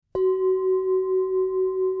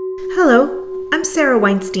Hello, I'm Sarah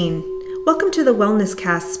Weinstein. Welcome to the Wellness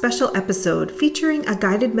Cast special episode featuring a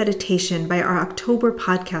guided meditation by our October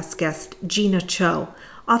podcast guest, Gina Cho,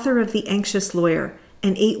 author of The Anxious Lawyer,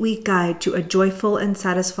 an 8-week guide to a joyful and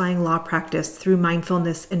satisfying law practice through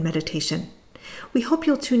mindfulness and meditation. We hope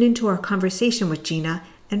you'll tune into our conversation with Gina,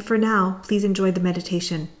 and for now, please enjoy the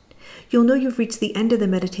meditation. You'll know you've reached the end of the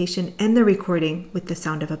meditation and the recording with the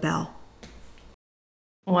sound of a bell.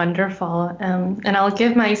 Wonderful. And I'll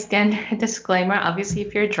give my standard disclaimer. Obviously,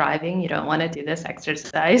 if you're driving, you don't want to do this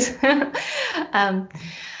exercise.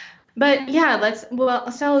 But yeah,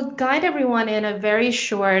 so I'll guide everyone in a very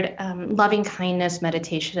short loving kindness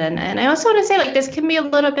meditation. And I also want to say, this can be a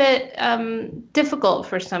little bit difficult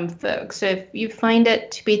for some folks. So if you find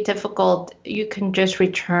it to be difficult, you can just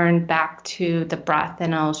return back to the breath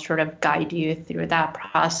and I'll sort of guide you through that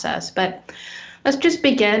process. But let's just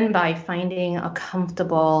begin by finding a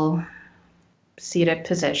comfortable seated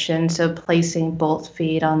position. So placing both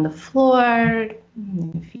feet on the floor.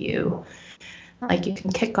 If you like, you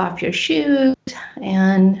can kick off your shoes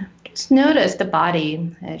and just notice the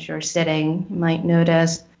body as you're sitting. You might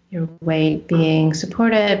notice your weight being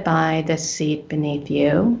supported by the seat beneath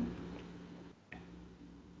you.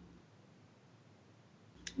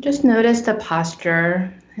 Just notice the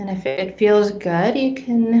posture. And if it feels good, you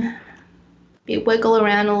can wiggle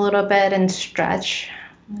around a little bit and stretch.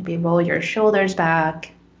 Maybe roll your shoulders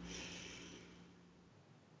back.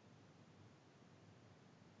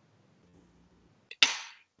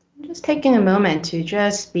 Just taking a moment to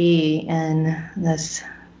just be in this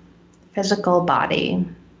physical body.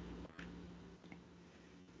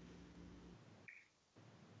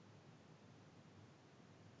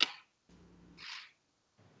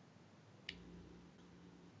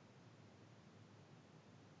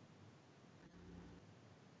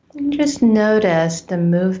 And just notice the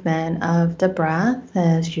movement of the breath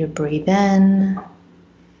as you breathe in,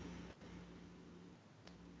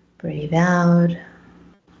 breathe out.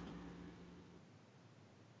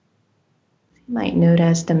 You might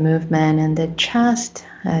notice the movement in the chest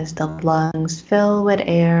as the lungs fill with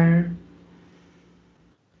air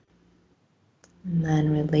and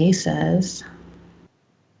then releases.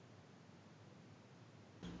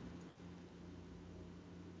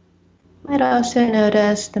 You might also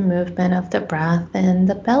notice the movement of the breath in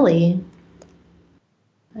the belly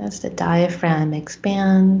as the diaphragm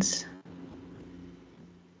expands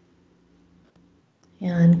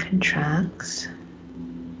and contracts.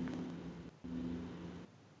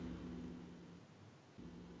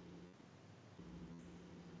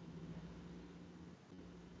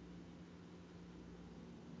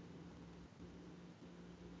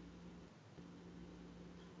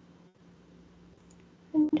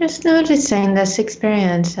 And just noticing this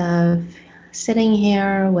experience of sitting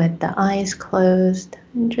here with the eyes closed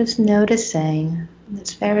and just noticing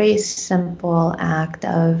this very simple act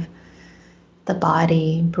of the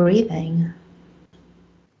body breathing.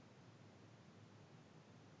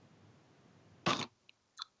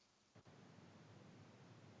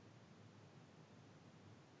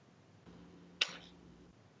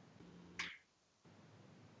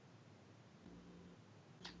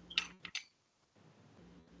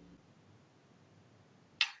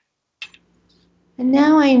 And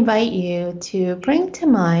now I invite you to bring to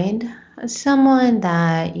mind someone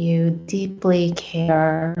that you deeply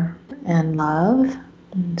care and love,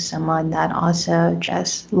 and someone that also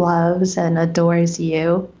just loves and adores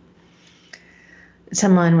you.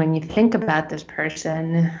 Someone, when you think about this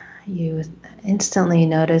person, you instantly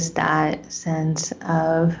notice that sense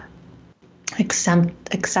of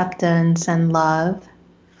acceptance and love.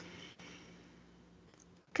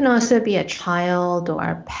 It can also be a child or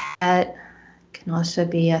a pet. Can also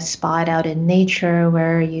be a spot out in nature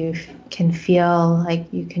where you can feel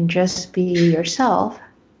like you can just be yourself.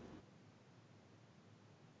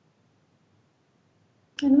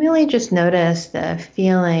 And really just notice the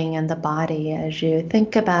feeling in the body as you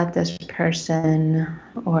think about this person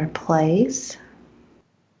or place.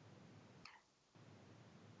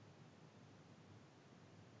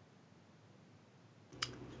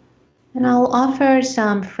 And I'll offer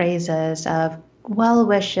some phrases of well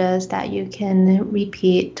wishes that you can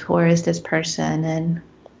repeat towards this person. And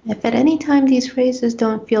if at any time these phrases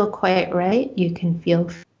don't feel quite right, you can feel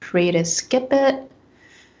free to skip it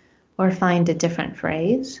or find a different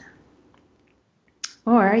phrase.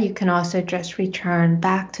 Or you can also just return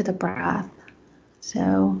back to the breath.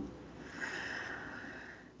 So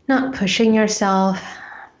not pushing yourself,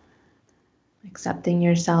 accepting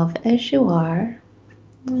yourself as you are.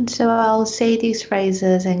 And so I'll say these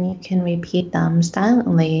phrases and you can repeat them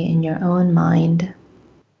silently in your own mind.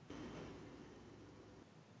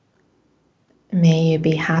 May you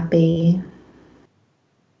be happy.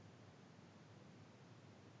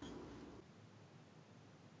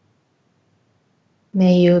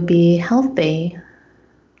 May you be healthy.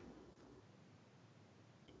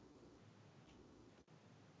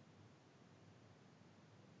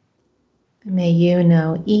 May you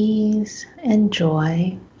know ease and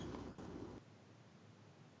joy.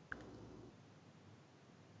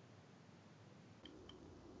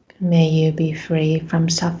 May you be free from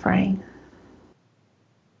suffering.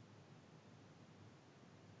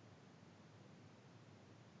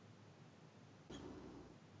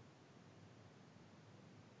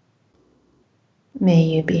 May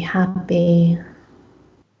you be happy.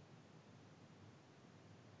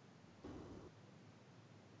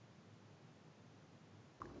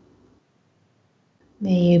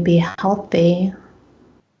 May you be healthy.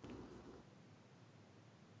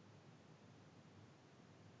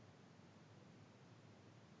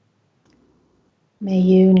 May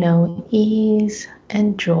you know ease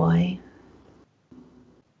and joy.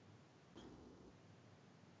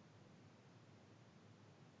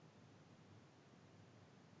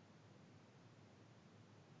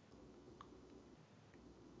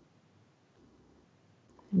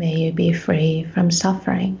 May you be free from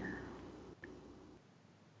suffering.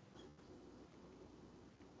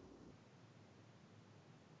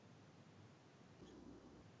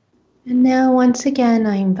 And now, once again,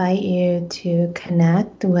 I invite you to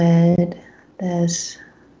connect with this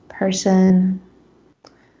person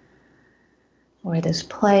or this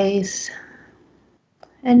place.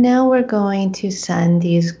 And now we're going to send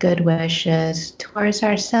these good wishes towards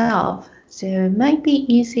ourselves. So it might be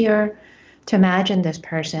easier to imagine this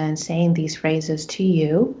person saying these phrases to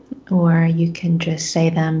you, or you can just say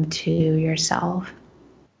them to yourself.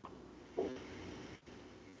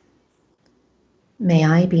 May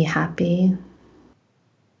I be happy.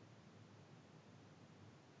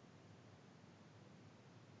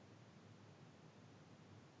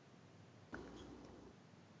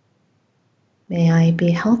 May I be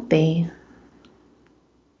healthy.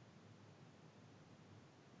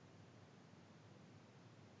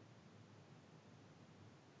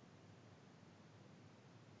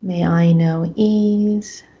 May I know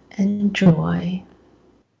ease and joy.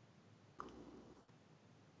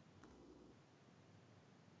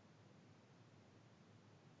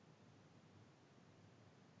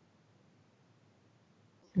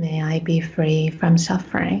 May I be free from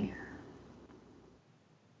suffering.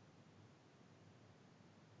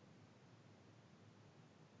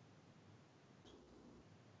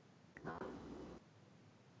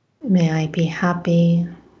 May I be happy.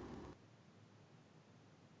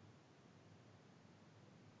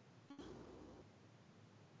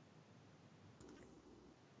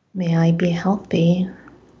 May I be healthy.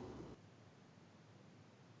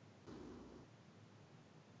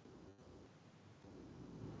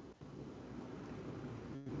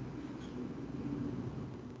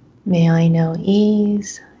 May I know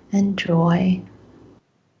ease and joy.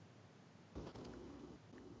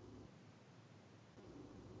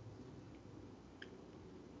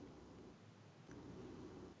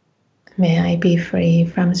 May I be free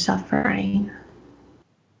from suffering.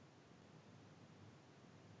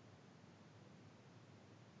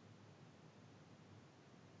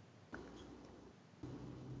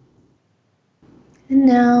 And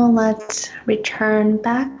now let's return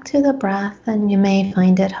back to the breath, and you may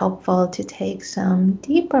find it helpful to take some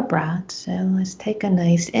deeper breaths. So let's take a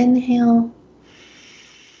nice inhale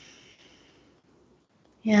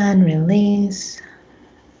and release.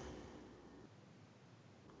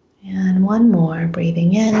 And one more,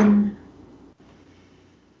 breathing in,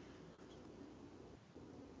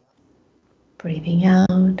 breathing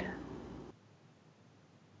out.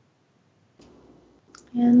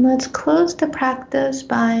 And let's close the practice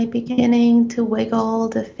by beginning to wiggle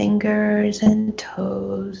the fingers and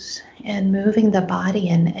toes and moving the body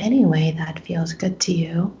in any way that feels good to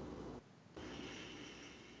you.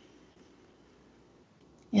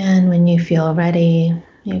 And when you feel ready,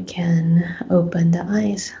 you can open the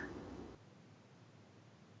eyes.